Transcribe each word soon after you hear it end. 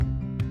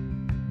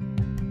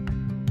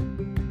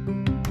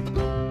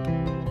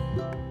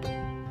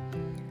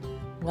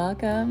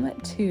welcome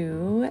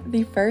to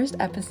the first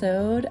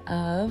episode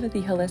of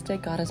the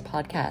Holistic Goddess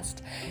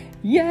podcast.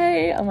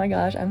 Yay! Oh my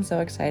gosh, I'm so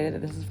excited that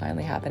this is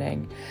finally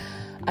happening.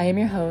 I am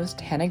your host,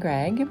 Hannah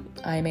Gregg.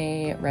 I'm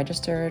a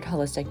registered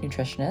holistic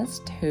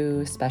nutritionist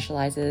who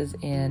specializes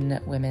in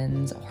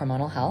women's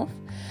hormonal health.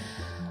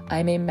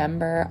 I'm a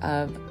member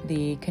of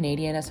the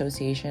Canadian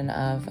Association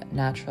of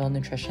Natural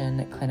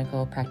Nutrition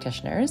Clinical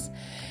Practitioners,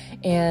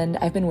 and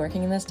I've been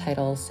working in this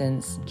title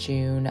since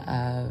June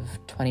of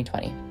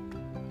 2020.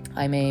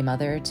 I'm a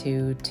mother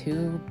to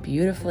two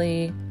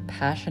beautifully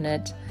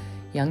passionate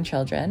young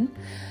children.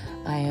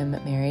 I am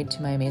married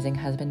to my amazing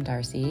husband,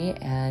 Darcy,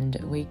 and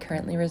we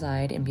currently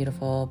reside in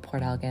beautiful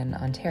Port Elgin,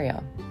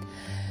 Ontario.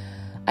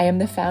 I am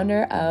the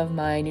founder of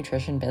my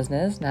nutrition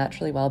business,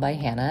 Naturally Well by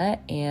Hannah,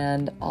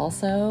 and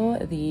also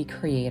the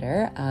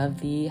creator of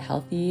the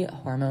Healthy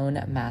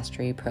Hormone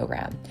Mastery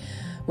Program,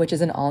 which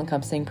is an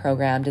all-encompassing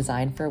program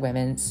designed for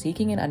women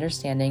seeking an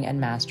understanding and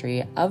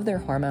mastery of their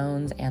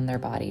hormones and their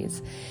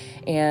bodies.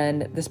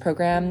 And this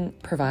program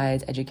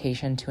provides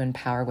education to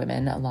empower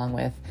women along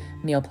with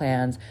meal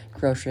plans,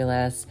 grocery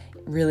lists,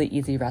 really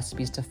easy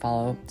recipes to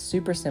follow,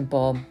 super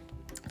simple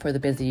for the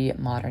busy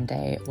modern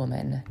day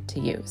woman to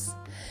use.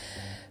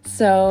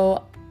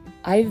 So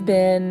I've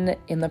been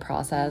in the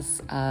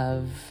process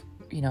of,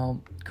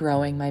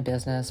 growing my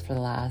business for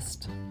the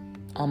last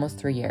almost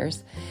 3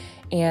 years.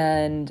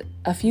 And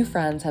a few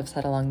friends have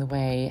said along the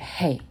way,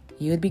 hey,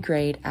 you would be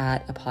great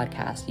at a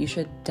podcast. You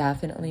should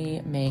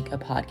definitely make a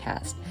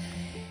podcast.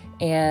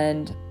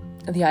 And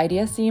the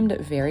idea seemed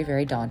very,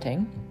 very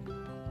daunting.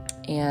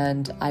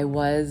 And I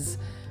was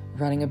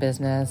running a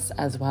business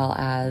as well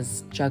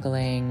as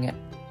juggling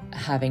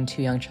having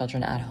two young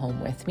children at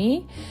home with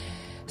me.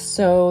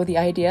 So the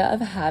idea of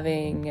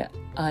having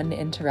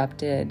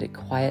uninterrupted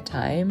quiet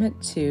time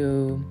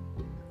to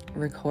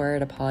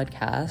record a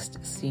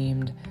podcast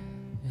seemed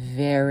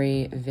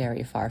very,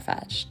 very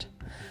far-fetched.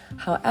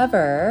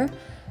 However,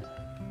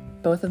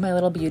 both of my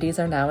little beauties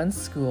are now in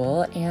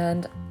school,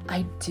 and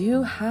I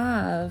do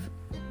have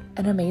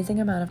an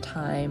amazing amount of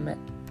time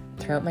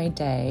throughout my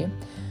day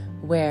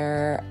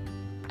where,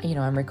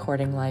 I'm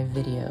recording live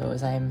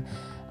videos,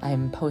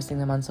 I'm posting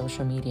them on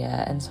social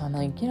media. And so I'm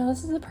like,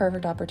 this is a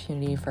perfect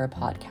opportunity for a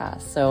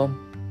podcast. So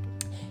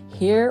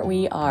here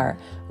we are.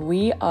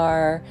 We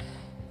are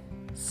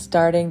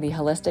starting the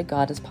Holistic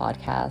Goddess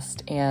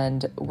podcast,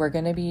 and we're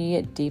going to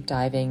be deep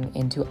diving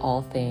into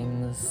all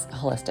things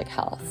holistic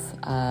health.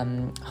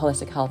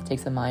 Holistic health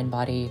takes a mind,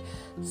 body,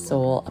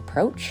 soul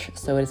approach.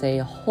 So it is a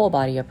whole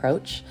body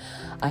approach.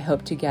 I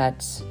hope to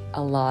get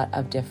a lot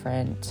of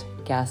different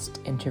guest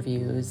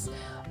interviews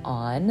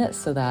on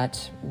so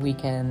that we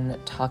can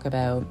talk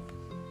about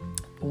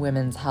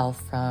women's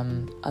health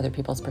from other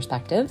people's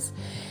perspectives.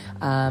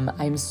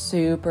 I'm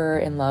super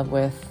in love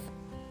with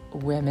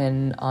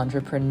women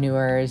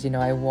entrepreneurs.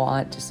 I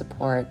want to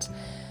support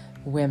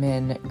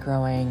women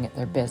growing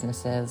their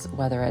businesses,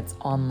 whether it's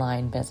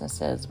online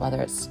businesses, whether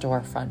it's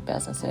storefront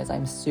businesses.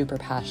 I'm super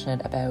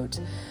passionate about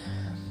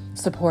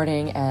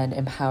supporting and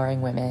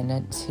empowering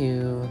women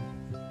to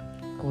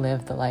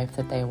live the life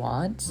that they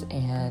want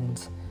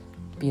and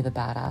be the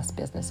badass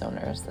business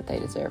owners that they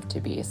deserve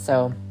to be.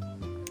 So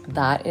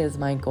that is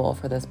my goal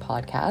for this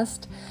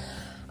podcast.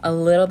 A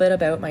little bit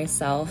about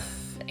myself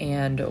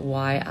and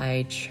why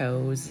I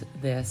chose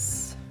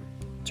this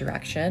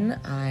direction.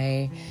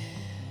 I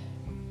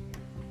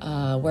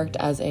worked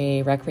as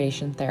a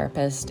recreation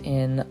therapist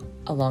in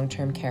a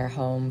long-term care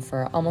home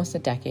for almost a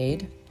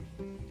decade,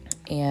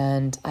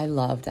 and I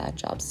loved that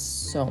job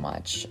so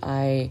much.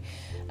 I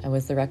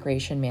was the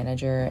recreation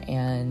manager,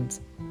 and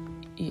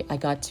I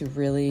got to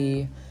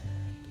really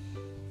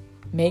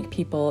make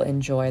people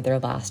enjoy their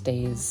last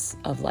days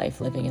of life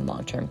living in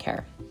long-term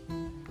care.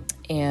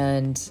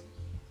 And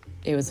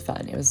it was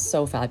fun. It was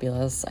so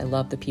fabulous. I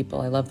loved the people.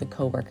 I loved the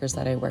coworkers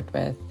that I worked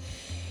with.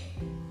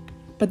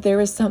 But there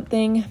was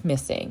something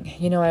missing.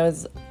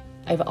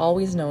 I've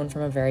always known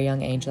from a very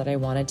young age that I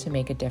wanted to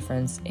make a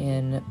difference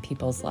in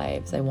people's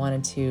lives. I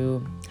wanted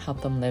to help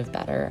them live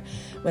better.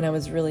 When I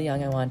was really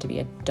young, I wanted to be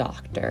a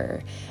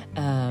doctor.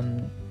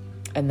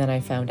 And then I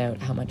found out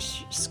how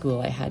much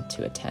school I had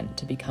to attend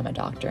to become a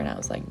doctor. And I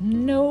was like,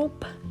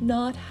 nope,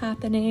 not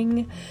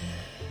happening.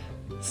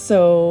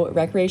 So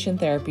recreation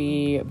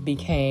therapy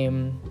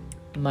became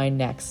my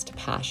next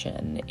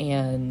passion,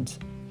 and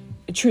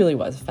it truly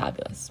was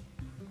fabulous.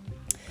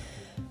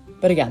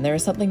 But again, there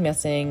was something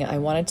missing. I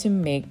wanted to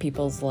make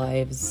people's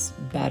lives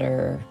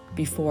better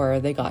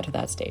before they got to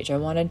that stage. I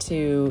wanted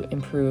to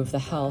improve the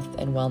health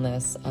and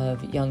wellness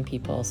of young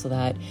people so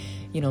that,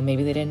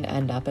 maybe they didn't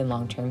end up in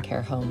long-term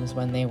care homes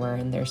when they were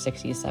in their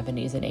 60s,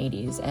 70s, and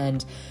 80s.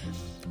 And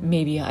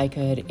maybe I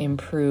could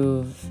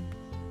improve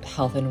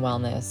health and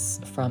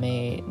wellness from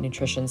a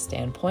nutrition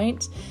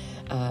standpoint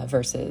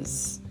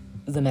versus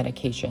the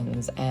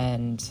medications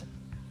and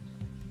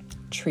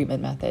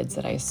treatment methods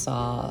that I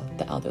saw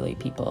the elderly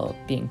people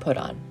being put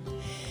on.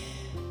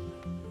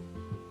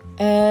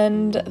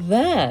 And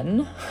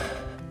then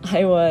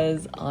I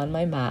was on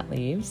my mat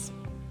leaves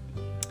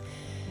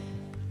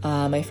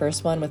My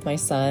first one with my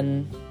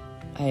son,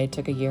 I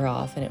took a year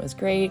off and it was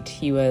great.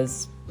 He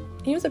was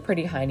a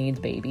pretty high needs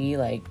baby.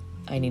 Like,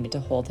 I needed to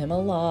hold him a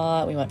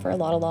lot. We went for a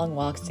lot of long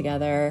walks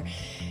together.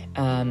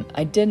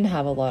 I didn't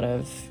have a lot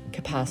of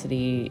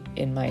capacity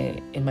in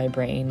my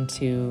brain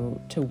to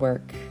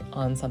work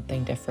on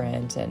something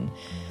different. And,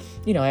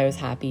 I was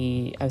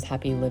happy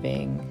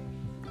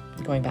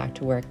going back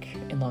to work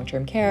in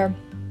long-term care.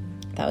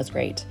 That was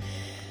great.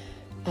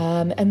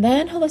 And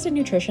then holistic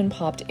nutrition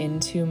popped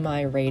into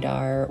my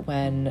radar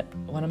when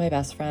one of my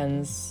best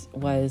friends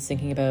was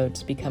thinking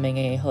about becoming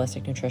a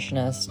holistic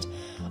nutritionist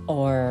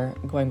or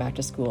going back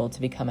to school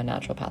to become a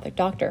naturopathic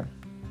doctor.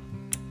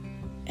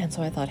 And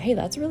so I thought, hey,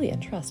 that's really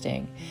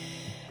interesting.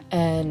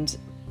 And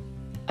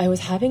I was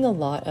having a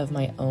lot of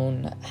my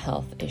own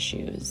health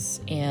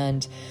issues,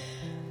 and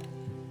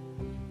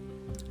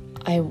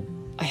I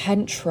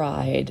hadn't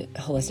tried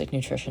holistic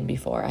nutrition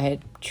before. I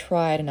had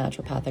tried a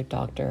naturopathic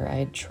doctor. I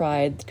had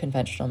tried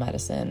conventional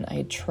medicine. I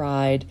had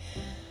tried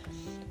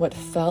what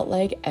felt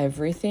like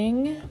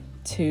everything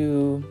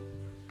to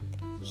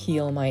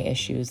heal my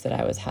issues that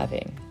I was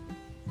having.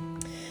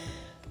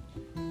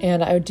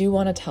 And I do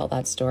want to tell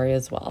that story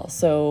as well.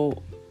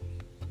 So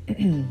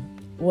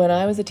when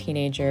I was a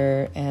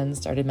teenager and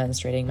started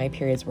menstruating, my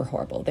periods were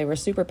horrible. They were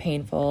super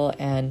painful,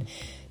 and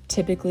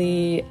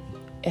typically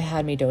it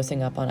had me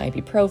dosing up on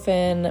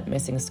ibuprofen,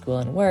 missing school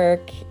and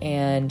work,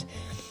 and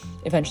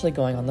eventually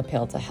going on the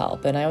pill to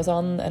help. And I was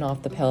on and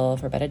off the pill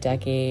for about a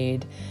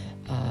decade,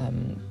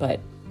 but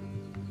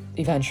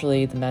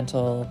eventually the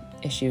mental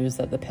issues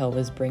that the pill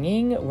was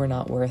bringing were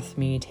not worth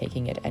me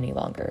taking it any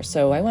longer.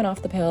 So I went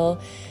off the pill,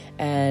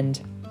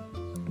 and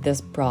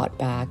this brought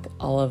back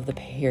all of the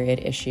period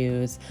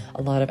issues,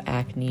 a lot of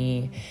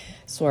acne,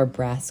 sore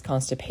breasts,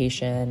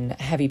 constipation,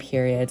 heavy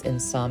periods,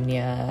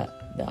 insomnia,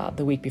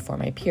 the week before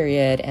my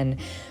period, and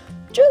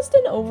just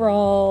an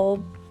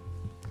overall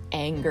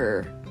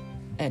anger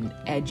and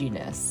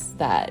edginess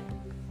that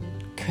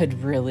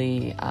could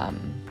really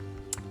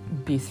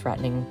be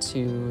threatening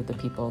to the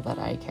people that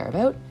I care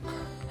about.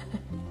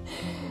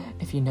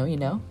 If you know, you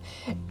know.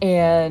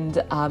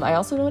 And I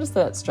also noticed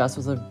that stress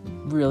was a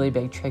really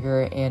big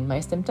trigger in my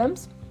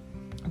symptoms,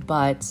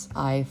 but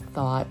I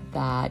thought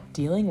that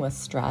dealing with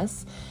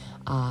stress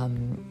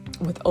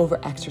with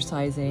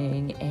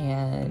over-exercising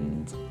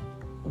and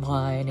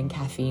wine and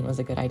caffeine was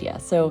a good idea.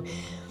 So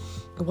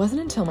it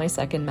wasn't until my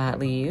second mat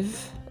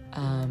leave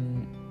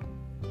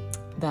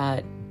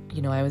that,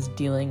 I was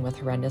dealing with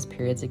horrendous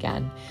periods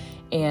again.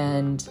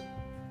 And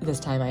this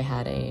time I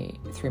had a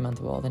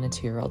 3-month-old and a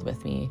 2-year-old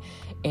with me.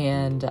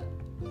 And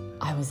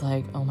I was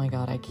like, oh my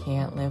God, I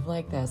can't live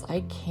like this.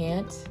 I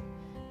can't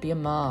be a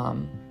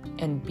mom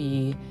and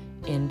be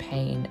in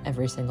pain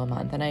every single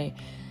month. And I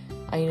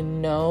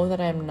know that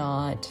I'm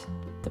not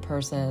the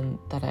person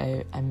that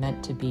I'm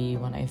meant to be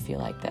when I feel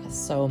like this.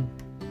 So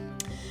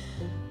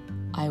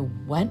I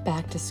went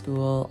back to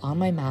school on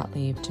my mat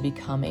leave to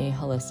become a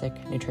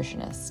holistic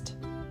nutritionist.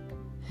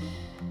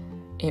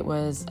 It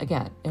was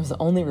the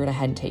only route I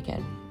hadn't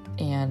taken.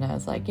 And I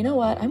was like, you know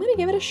what? I'm going to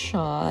give it a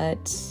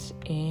shot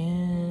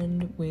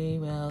and we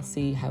will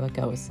see how it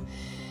goes.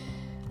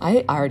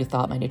 I already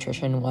thought my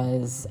nutrition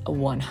was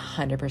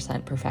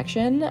 100%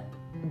 perfection,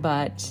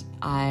 but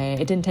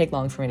it didn't take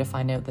long for me to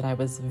find out that I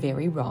was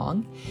very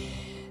wrong.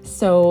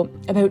 So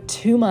about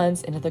 2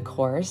 months into the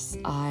course,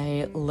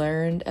 I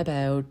learned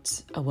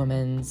about a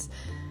woman's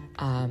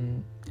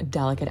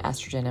delicate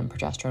estrogen and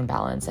progesterone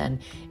balance. And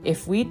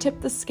if we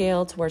tip the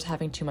scale towards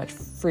having too much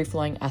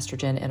free-flowing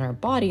estrogen in our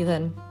body,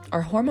 then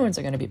our hormones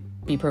are going to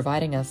be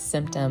providing us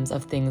symptoms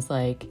of things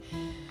like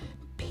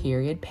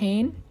period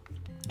pain,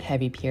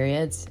 heavy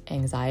periods,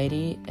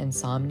 anxiety,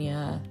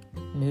 insomnia,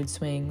 mood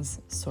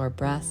swings, sore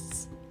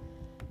breasts.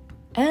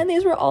 And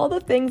these were all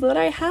the things that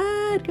I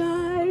had,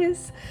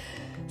 guys.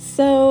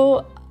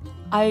 So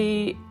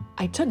I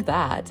took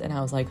that and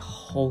I was like,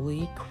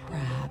 holy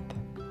crap,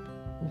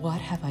 what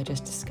have I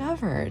just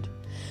discovered?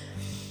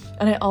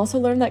 And I also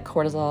learned that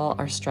cortisol,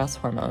 our stress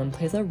hormone,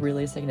 plays a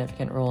really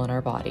significant role in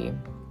our body.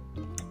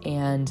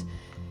 And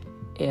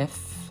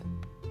if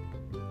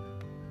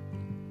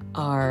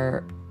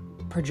our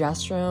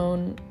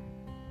cortisol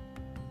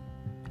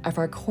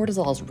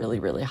is really,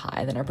 really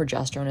high, then our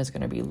progesterone is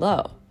going to be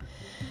low.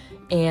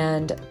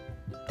 And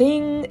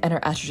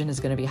our estrogen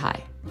is going to be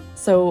high.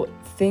 So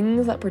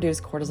things that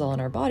produce cortisol in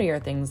our body are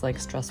things like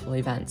stressful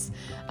events,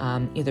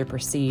 either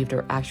perceived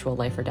or actual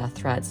life or death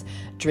threats,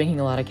 drinking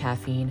a lot of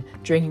caffeine,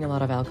 drinking a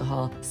lot of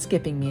alcohol,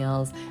 skipping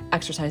meals,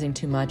 exercising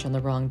too much in the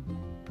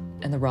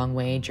wrong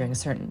way during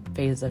certain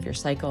phases of your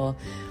cycle.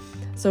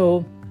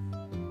 So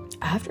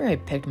after I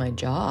picked my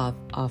jaw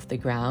off the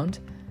ground,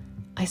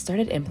 I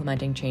started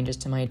implementing changes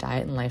to my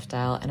diet and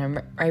lifestyle,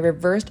 and I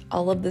reversed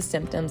all of the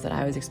symptoms that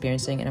I was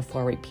experiencing in a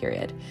 4-week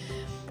period.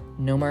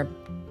 No more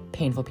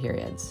painful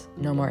periods,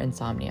 no more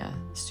insomnia,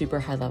 super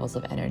high levels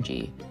of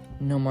energy,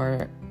 no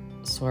more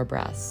sore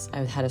breasts. I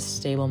had a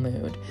stable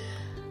mood.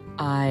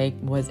 I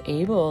was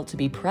able to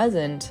be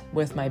present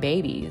with my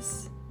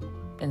babies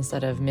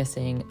instead of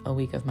missing a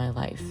week of my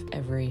life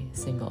every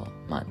single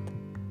month.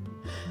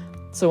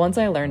 So once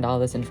I learned all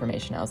this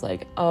information, I was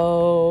like,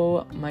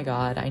 oh my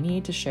God, I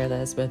need to share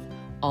this with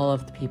all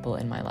of the people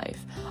in my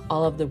life,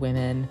 all of the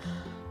women.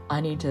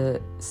 I need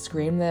to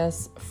scream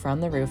this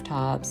from the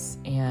rooftops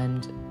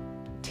and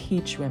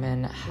teach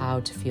women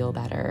how to feel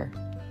better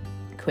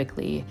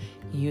quickly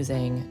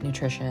using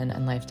nutrition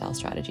and lifestyle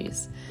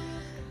strategies.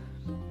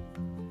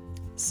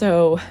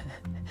 So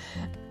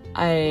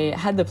I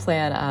had the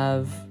plan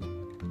of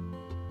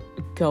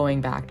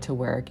going back to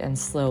work and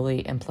slowly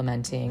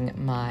implementing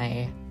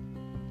my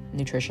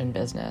nutrition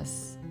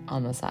business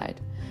on the side.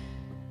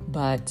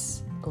 But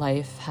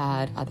life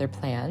had other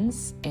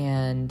plans,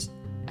 and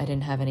I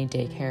didn't have any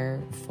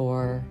daycare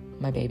for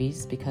my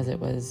babies because it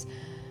was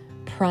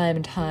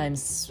prime time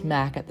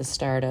smack at the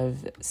start of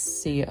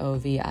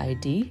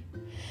COVID.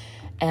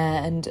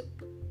 And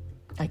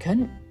I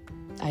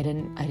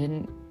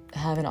didn't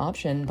have an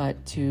option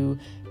but to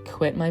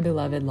quit my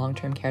beloved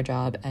long-term care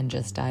job and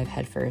just dive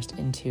headfirst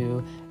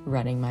into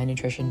running my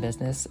nutrition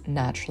business,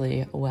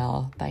 Naturally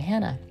Well by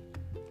Hannah.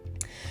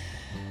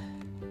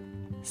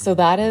 So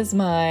that is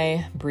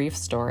my brief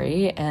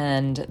story,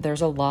 and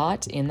there's a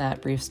lot in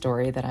that brief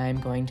story that I'm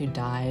going to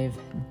dive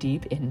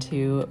deep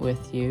into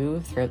with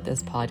you throughout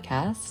this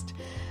podcast.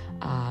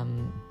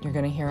 You're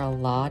going to hear a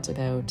lot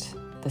about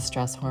the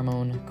stress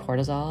hormone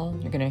cortisol.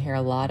 You're going to hear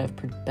a lot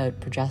about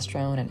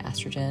progesterone and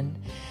estrogen,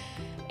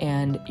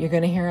 and you're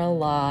going to hear a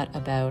lot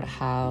about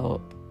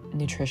how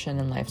nutrition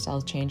and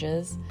lifestyle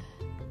changes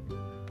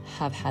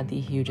have had the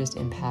hugest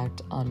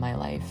impact on my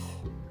life,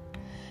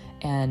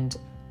 and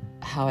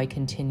how I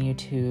continue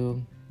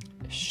to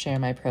share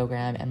my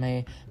program and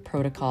my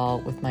protocol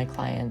with my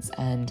clients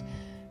and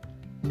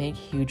make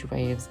huge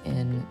waves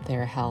in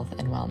their health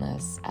and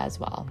wellness as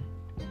well.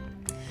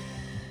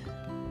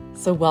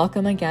 So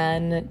welcome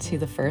again to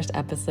the first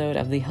episode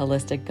of the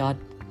Holistic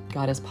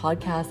Goddess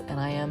podcast, and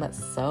I am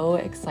so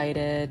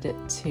excited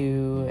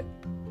to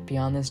be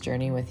on this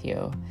journey with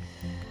you.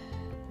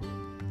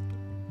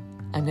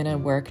 I'm going to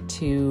work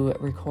to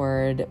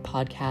record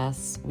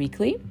podcasts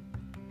weekly,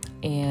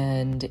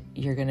 and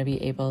you're going to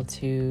be able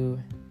to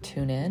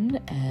tune in,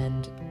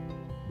 and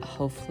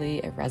hopefully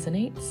it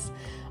resonates,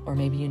 or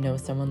maybe you know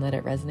someone that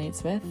it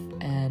resonates with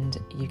and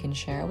you can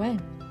share away.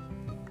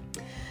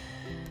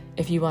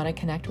 If you want to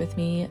connect with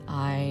me,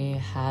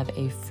 I have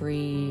a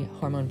free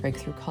hormone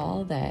breakthrough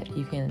call that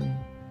you can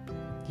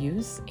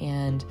use,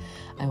 and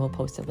I will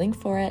post a link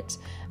for it.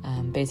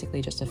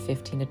 Basically just a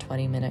 15 to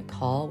 20 minute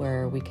call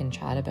where we can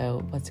chat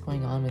about what's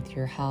going on with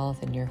your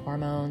health and your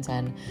hormones,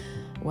 and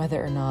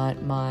whether or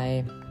not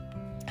my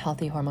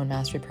Healthy Hormone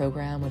Mastery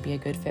program would be a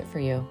good fit for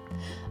you.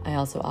 I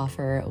also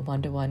offer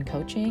one-to-one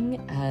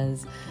coaching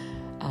as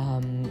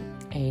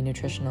a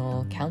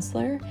nutritional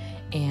counselor,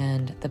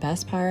 and the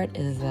best part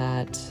is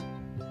that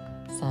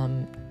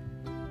some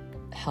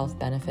health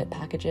benefit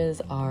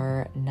packages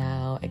are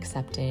now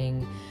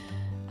accepting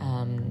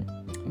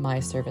my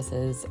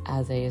services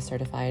as a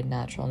certified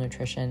natural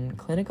nutrition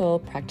clinical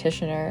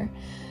practitioner,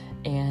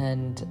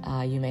 and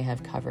you may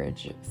have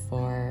coverage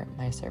for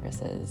my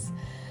services.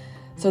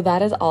 So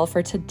that is all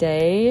for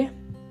today.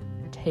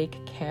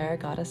 Take care,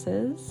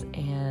 goddesses,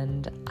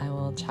 and I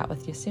will chat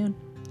with you soon.